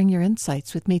for sharing your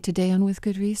insights with me today on With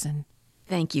Good Reason.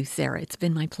 Thank you, Sarah. It's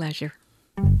been my pleasure.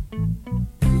 The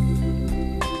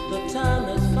time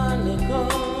has finally come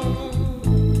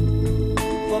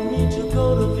for me to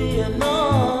go to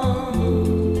Vietnam.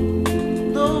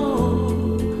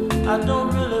 Though I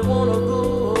don't really want to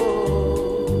go,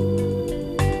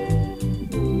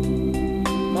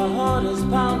 my heart is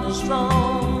pounding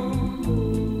strong.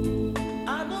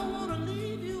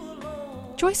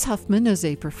 Joyce Huffman is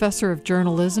a professor of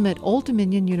journalism at Old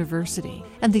Dominion University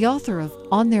and the author of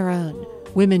On Their Own,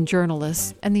 Women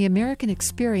Journalists and the American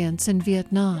Experience in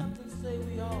Vietnam.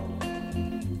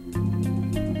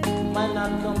 Might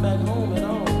not come back home at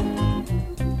all.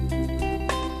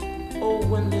 Oh,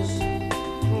 when this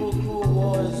cruel, cruel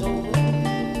war is over.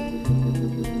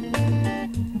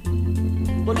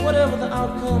 But whatever the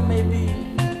outcome may be,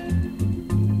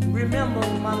 remember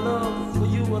my love for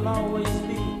you will always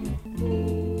be.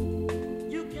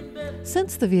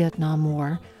 Since the Vietnam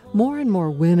War, more and more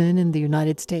women in the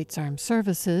United States Armed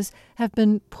Services have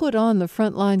been put on the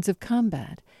front lines of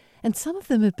combat, and some of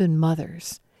them have been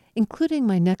mothers, including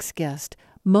my next guest,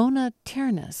 Mona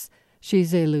Tiernes.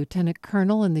 She's a lieutenant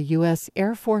colonel in the U.S.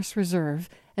 Air Force Reserve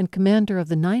and commander of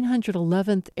the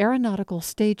 911th Aeronautical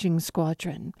Staging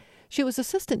Squadron. She was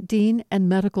assistant dean and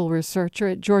medical researcher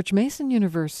at George Mason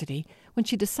University when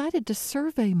she decided to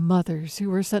survey mothers who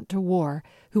were sent to war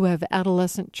who have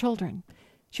adolescent children.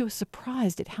 She was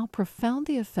surprised at how profound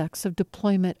the effects of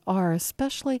deployment are,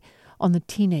 especially on the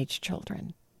teenage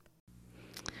children.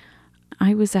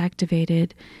 I was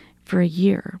activated for a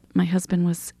year. My husband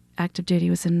was active duty,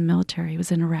 was in the military,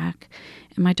 was in Iraq,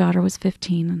 and my daughter was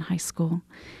 15 in high school.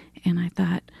 And I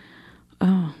thought,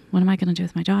 oh, what am I going to do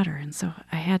with my daughter? And so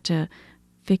I had to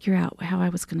figure out how I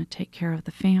was going to take care of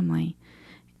the family.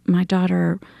 My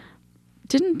daughter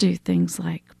didn't do things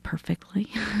like perfectly,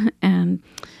 and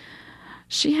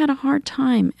she had a hard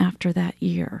time after that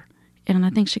year. And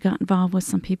I think she got involved with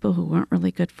some people who weren't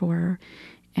really good for her,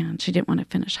 and she didn't want to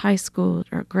finish high school.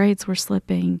 Her grades were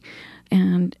slipping,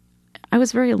 and I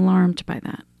was very alarmed by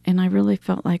that. And I really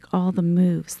felt like all the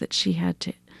moves that she had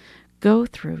to go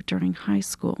through during high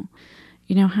school,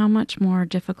 you know, how much more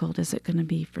difficult is it going to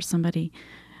be for somebody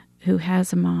who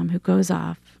has a mom who goes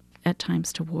off at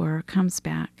times to war, comes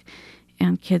back,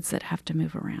 and kids that have to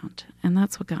move around. And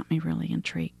that's what got me really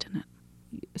intrigued in it.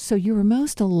 So you were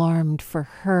most alarmed for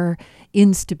her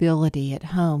instability at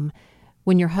home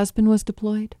when your husband was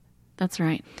deployed? That's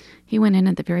right. He went in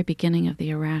at the very beginning of the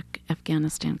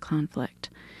Iraq-Afghanistan conflict.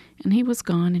 And he was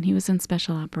gone, and he was in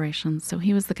special operations, so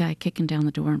he was the guy kicking down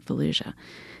the door in Fallujah.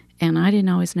 And I didn't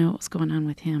always know what was going on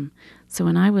with him. So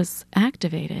when I was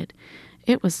activated,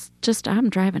 it was just, I'm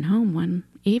driving home one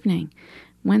evening,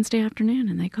 Wednesday afternoon,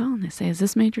 and they call and they say, is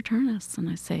this Major Tiernes? And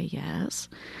I say, yes.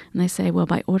 And they say, well,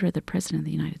 by order of the President of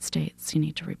the United States, you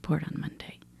need to report on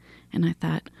Monday. And I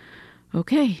thought,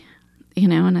 okay, you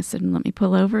know, and I said, let me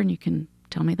pull over and you can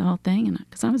tell me the whole thing, and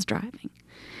because I was driving.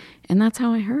 And that's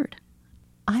how I heard.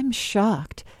 I'm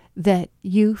shocked that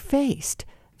you faced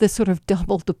this sort of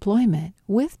double deployment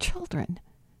with children.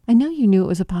 I know you knew it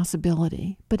was a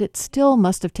possibility, but it still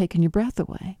must have taken your breath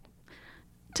away.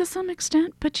 To some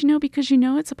extent, but you know, because you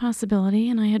know it's a possibility,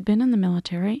 and I had been in the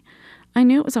military, I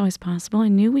knew it was always possible. I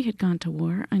knew we had gone to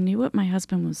war. I knew what my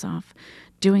husband was off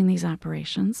doing these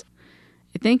operations.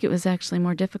 I think it was actually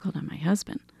more difficult on my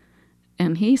husband.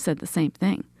 And he said the same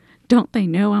thing. Don't they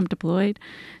know I'm deployed?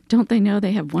 Don't they know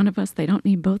they have one of us? They don't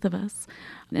need both of us.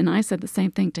 And I said the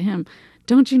same thing to him.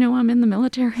 Don't you know I'm in the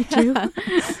military too?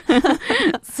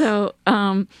 So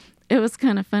it was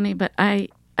kind of funny, but I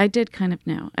did kind of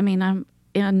know. I mean, I'm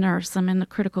a nurse. I'm in a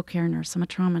critical care nurse. I'm a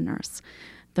trauma nurse.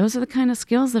 Those are the kind of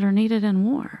skills that are needed in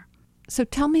war. So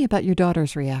tell me about your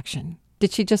daughter's reaction.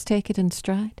 Did she just take it in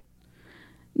stride?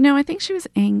 No, I think she was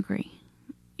angry.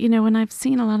 You know, and I've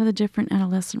seen a lot of the different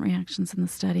adolescent reactions in the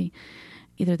study.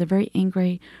 Either they're very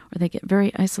angry, or they get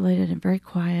very isolated and very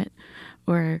quiet,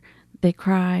 or they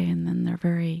cry and then they're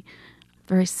very,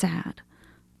 very sad.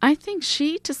 I think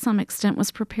she, to some extent, was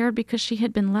prepared because she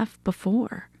had been left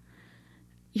before.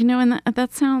 You know, and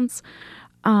that sounds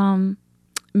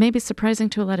maybe surprising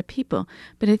to a lot of people,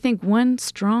 but I think one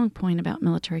strong point about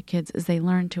military kids is they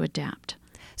learn to adapt.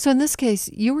 So in this case,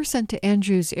 you were sent to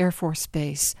Andrews Air Force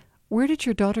Base. Where did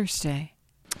your daughter stay?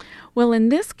 Well, in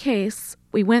this case,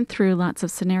 We went through lots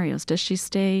of scenarios. Does she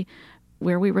stay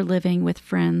where we were living with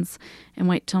friends and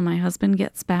wait till my husband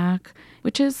gets back,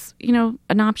 which is,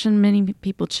 an option many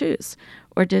people choose?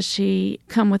 Or does she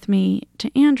come with me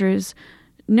to Andrews,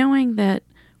 knowing that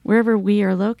wherever we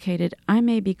are located, I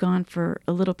may be gone for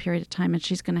a little period of time and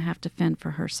she's going to have to fend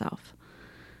for herself?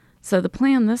 So the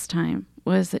plan this time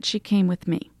was that she came with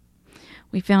me.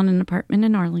 We found an apartment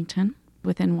in Arlington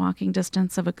within walking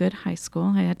distance of a good high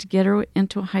school. I had to get her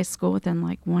into a high school within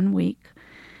like 1 week.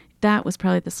 That was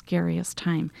probably the scariest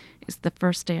time, is the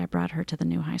first day I brought her to the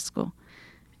new high school.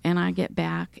 And I get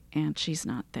back and she's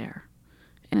not there.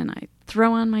 And I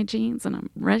throw on my jeans and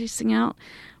I'm racing out,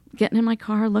 getting in my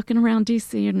car, looking around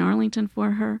D.C. and Arlington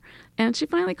for her. And she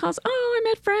finally calls, "Oh, I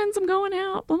met friends, I'm going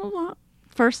out, blah, blah, blah."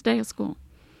 First day of school.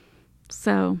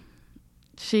 So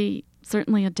she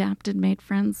certainly adapted, made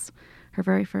friends her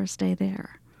very first day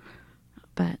there.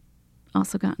 But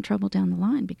also got in trouble down the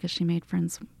line because she made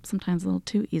friends sometimes a little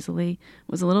too easily,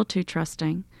 was a little too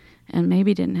trusting, and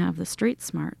maybe didn't have the street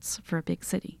smarts for a big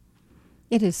city.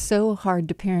 It is so hard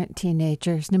to parent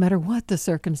teenagers, no matter what the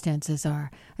circumstances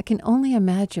are. I can only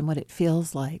imagine what it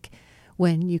feels like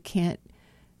when you can't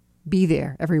be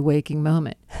there every waking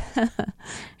moment.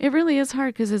 It really is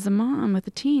hard because as a mom with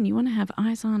a teen, you want to have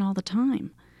eyes on all the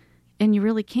time, and you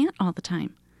really can't all the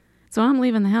time. So I'm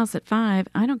leaving the house at 5.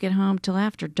 I don't get home till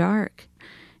after dark,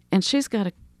 and she's got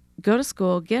to go to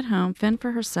school, get home, fend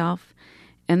for herself,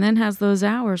 and then has those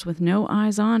hours with no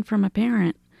eyes on from a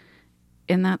parent,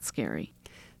 and that's scary.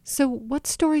 So what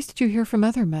stories did you hear from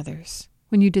other mothers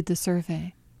when you did the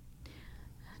survey?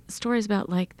 Stories about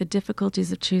like the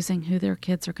difficulties of choosing who their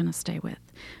kids are going to stay with,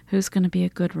 who's going to be a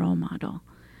good role model,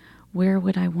 where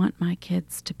would I want my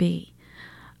kids to be.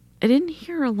 I didn't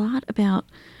hear a lot about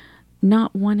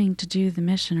not wanting to do the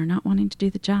mission or not wanting to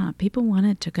do the job. People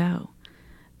wanted to go.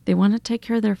 They wanted to take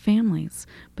care of their families,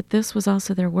 but this was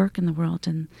also their work in the world,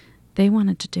 and they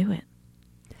wanted to do it.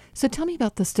 So tell me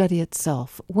about the study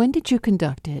itself. When did you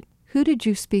conduct it? Who did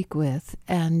you speak with?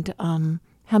 And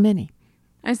how many?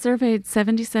 I surveyed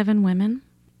 77 women,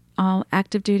 all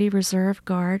active duty, reserve,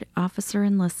 guard, officer,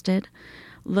 enlisted,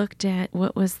 looked at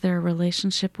what was their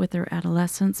relationship with their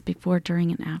adolescents before,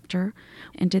 during, and after,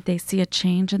 and did they see a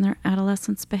change in their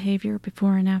adolescents' behavior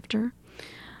before and after.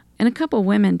 And a couple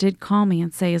women did call me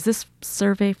and say, "Is this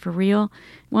survey for real?"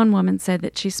 One woman said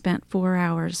that she spent 4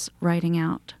 hours writing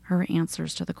out her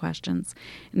answers to the questions,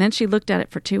 and then she looked at it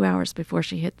for 2 hours before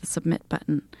she hit the submit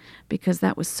button, because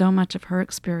that was so much of her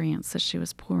experience that she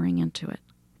was pouring into it.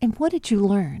 And what did you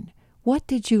learn? What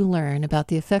did you learn about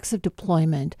the effects of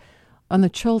deployment on the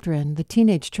children, the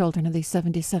teenage children of these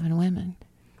 77 women?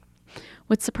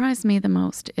 What surprised me the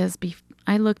most is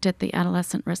I looked at the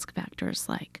adolescent risk factors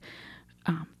like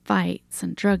fights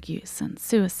and drug use and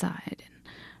suicide and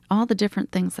all the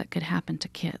different things that could happen to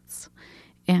kids.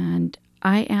 And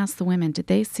I asked the women, did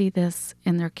they see this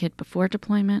in their kid before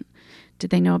deployment?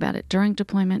 Did they know about it during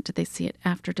deployment? Did they see it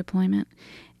after deployment?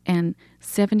 And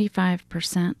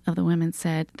 75% of the women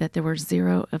said that there were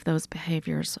 0 of those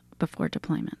behaviors before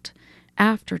deployment.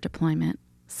 After deployment,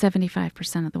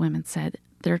 75% of the women said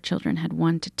their children had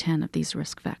 1 to 10 of these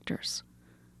risk factors.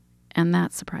 And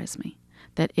that surprised me,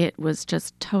 that it was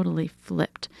just totally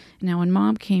flipped. Now, when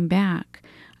Mom came back,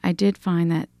 I did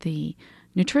find that the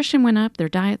nutrition went up, their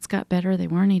diets got better, they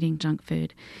weren't eating junk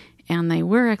food, and they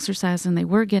were exercising, they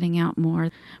were getting out more.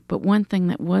 But one thing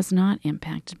that was not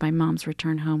impacted by Mom's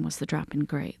return home was the drop in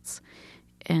grades.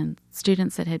 And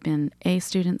students that had been A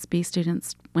students, B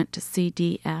students, went to C,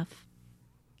 D, F.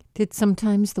 Did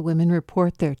sometimes the women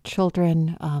report their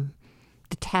children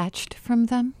detached from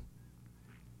them?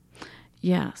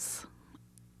 Yes.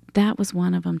 That was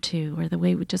one of them, too, where the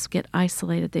way would just get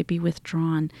isolated. They'd be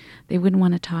withdrawn. They wouldn't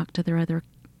want to talk to their other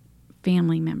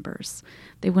family members.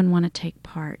 They wouldn't want to take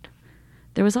part.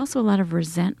 There was also a lot of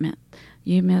resentment.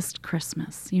 You missed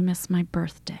Christmas. You missed my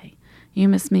birthday. You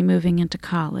missed me moving into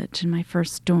college in my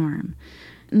first dorm.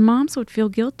 And moms would feel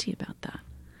guilty about that.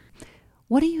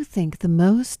 What do you think the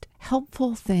most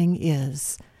helpful thing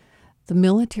is the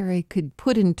military could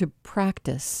put into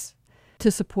practice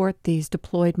to support these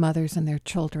deployed mothers and their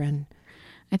children?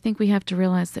 I think we have to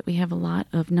realize that we have a lot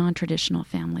of non-traditional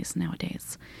families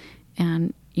nowadays.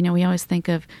 And, you know, we always think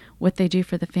of what they do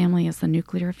for the family as the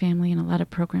nuclear family, and a lot of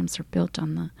programs are built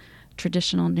on the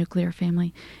traditional nuclear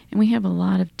family. And we have a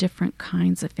lot of different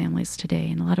kinds of families today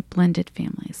and a lot of blended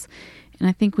families. And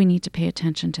I think we need to pay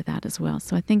attention to that as well.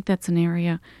 So I think that's an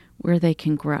area where they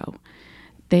can grow.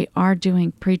 They are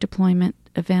doing pre-deployment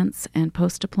events and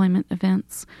post-deployment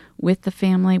events with the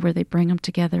family where they bring them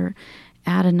together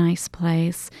at a nice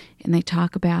place and they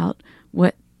talk about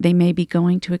what they may be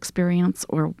going to experience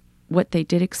or what they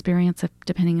did experience,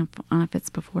 depending on if it's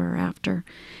before or after.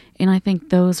 And I think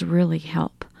those really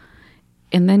help.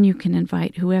 And then you can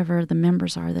invite whoever the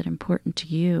members are that are important to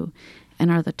you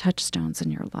and are the touchstones in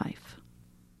your life.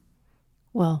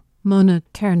 Well, Mona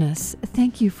Ternes,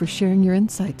 thank you for sharing your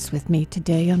insights with me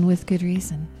today on With Good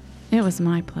Reason. It was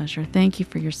my pleasure. Thank you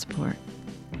for your support.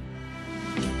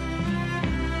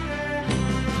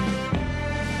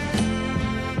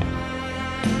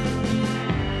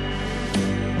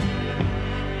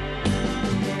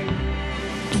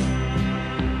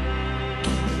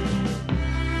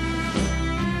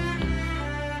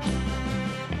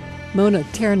 Mona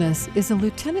Ternes is a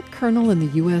lieutenant colonel in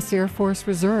the U.S. Air Force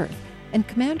Reserve and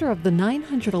commander of the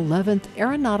 911th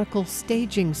Aeronautical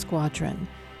Staging Squadron.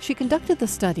 She conducted the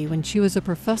study when she was a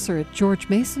professor at George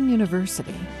Mason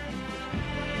University.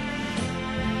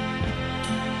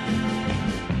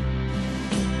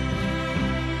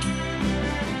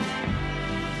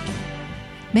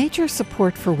 Major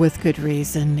support for With Good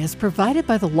Reason is provided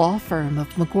by the law firm of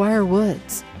McGuire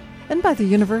Woods and by the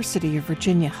University of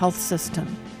Virginia Health System,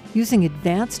 using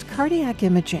advanced cardiac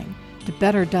imaging to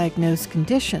better diagnose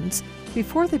conditions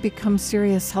before they become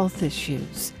serious health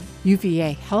issues.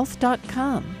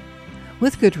 UVAhealth.com.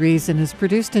 With Good Reason is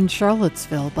produced in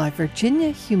Charlottesville by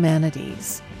Virginia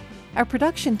Humanities. Our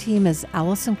production team is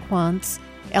Allison Quantz,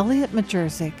 Elliot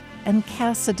Majerzik, and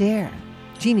Cass Adair.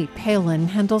 Jeannie Palin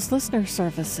handles listener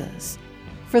services.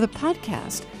 For the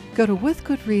podcast, go to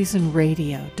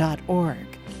withgoodreasonradio.org.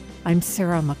 I'm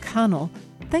Sarah McConnell.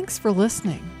 Thanks for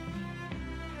listening.